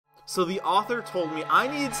So the author told me I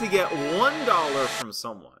needed to get $1 from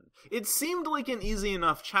someone. It seemed like an easy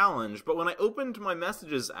enough challenge, but when I opened my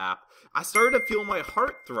messages app, I started to feel my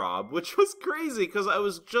heart throb, which was crazy because I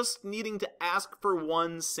was just needing to ask for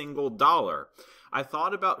one single dollar. I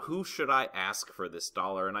thought about who should I ask for this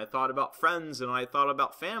dollar, and I thought about friends, and I thought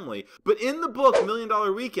about family. But in the book, $1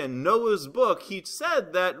 Million Weekend, Noah's book, he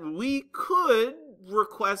said that we could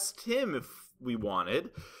request him if we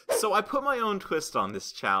wanted. So I put my own twist on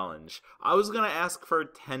this challenge. I was going to ask for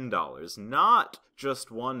 $10, not just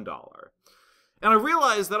 $1. And I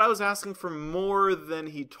realized that I was asking for more than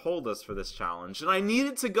he told us for this challenge, and I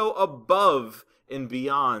needed to go above and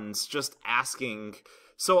beyond just asking.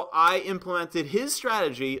 So I implemented his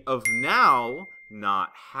strategy of now,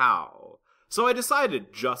 not how. So I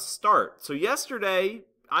decided, just start. So yesterday,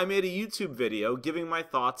 I made a YouTube video giving my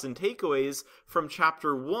thoughts and takeaways from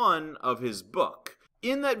chapter 1 of his book.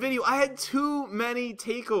 In that video, I had too many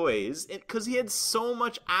takeaways because he had so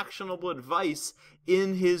much actionable advice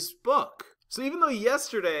in his book. So even though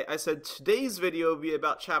yesterday I said today's video will be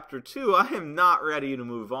about chapter 2, I am not ready to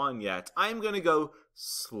move on yet. I'm going to go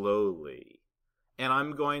slowly. And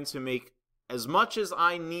I'm going to make as much as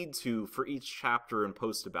I need to for each chapter and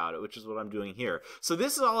post about it, which is what I'm doing here. So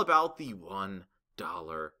this is all about the $1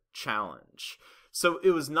 challenge. So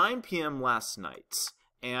it was 9 p.m. last night,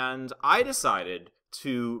 and I decided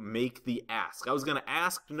to make the ask. I was going to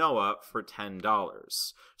ask Noah for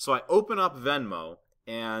 $10. So I open up Venmo,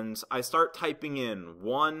 and I start typing in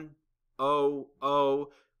 100,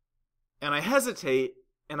 and I hesitate,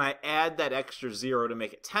 and I add that extra 0 to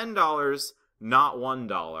make it $10, not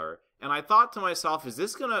 $1. And I thought to myself, is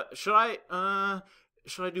this gonna, should I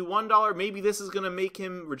do $1? Maybe this is gonna make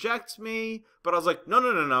him reject me. But I was like,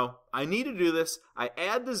 no. I need to do this. I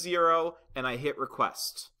add the 0 and I hit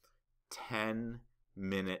request. 10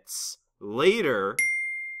 minutes later,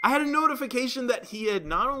 I had a notification that he had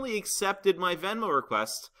not only accepted my Venmo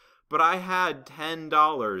request, but I had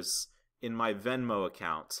 $10 in my Venmo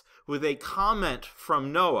account with a comment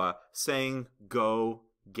from Noah saying, "Go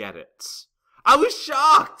get it." I was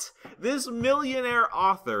shocked! This millionaire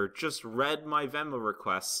author just read my Venmo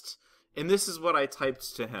request, and this is what I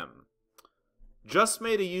typed to him. Just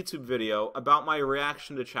made a YouTube video about my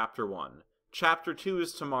reaction to Chapter 1. Chapter 2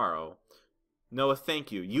 is tomorrow. Noah,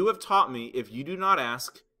 thank you. You have taught me if you do not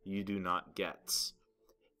ask, you do not get.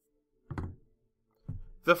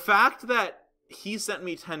 The fact that he sent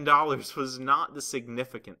me $10 was not the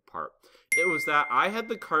significant part. It was that I had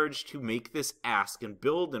the courage to make this ask and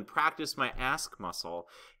build and practice my ask muscle.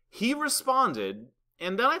 He responded,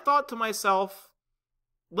 and then I thought to myself,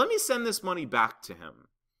 let me send this money back to him.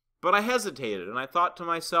 But I hesitated, and I thought to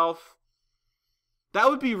myself, that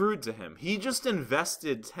would be rude to him. He just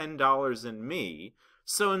invested $10 in me.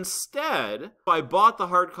 So instead, I bought the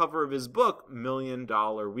hardcover of his book, $1 Million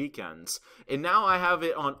Weekends. And now I have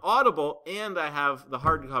it on Audible, and I have the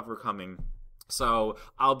hardcover coming. So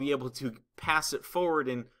I'll be able to pass it forward,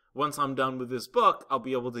 and once I'm done with this book, I'll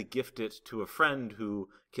be able to gift it to a friend who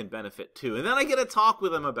can benefit too. And then I get to talk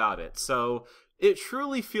with them about it. So it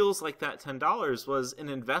truly feels like that $10 was an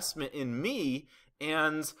investment in me.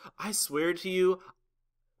 And I swear to you,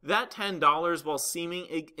 that $10, while seeming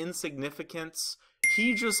insignificant,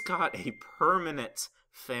 he just got a permanent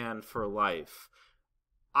fan for life.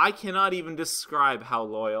 I cannot even describe how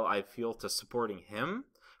loyal I feel to supporting him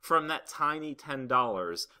from that tiny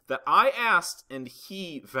 $10 that I asked and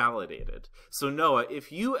he validated. So Noah,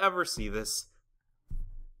 if you ever see this,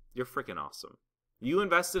 you're freaking awesome. You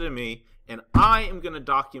invested in me, and I am going to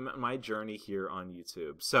document my journey here on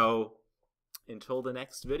YouTube. So until the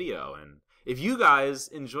next video, and if you guys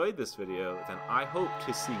enjoyed this video, then I hope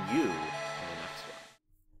to see you in the next one.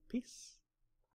 Peace.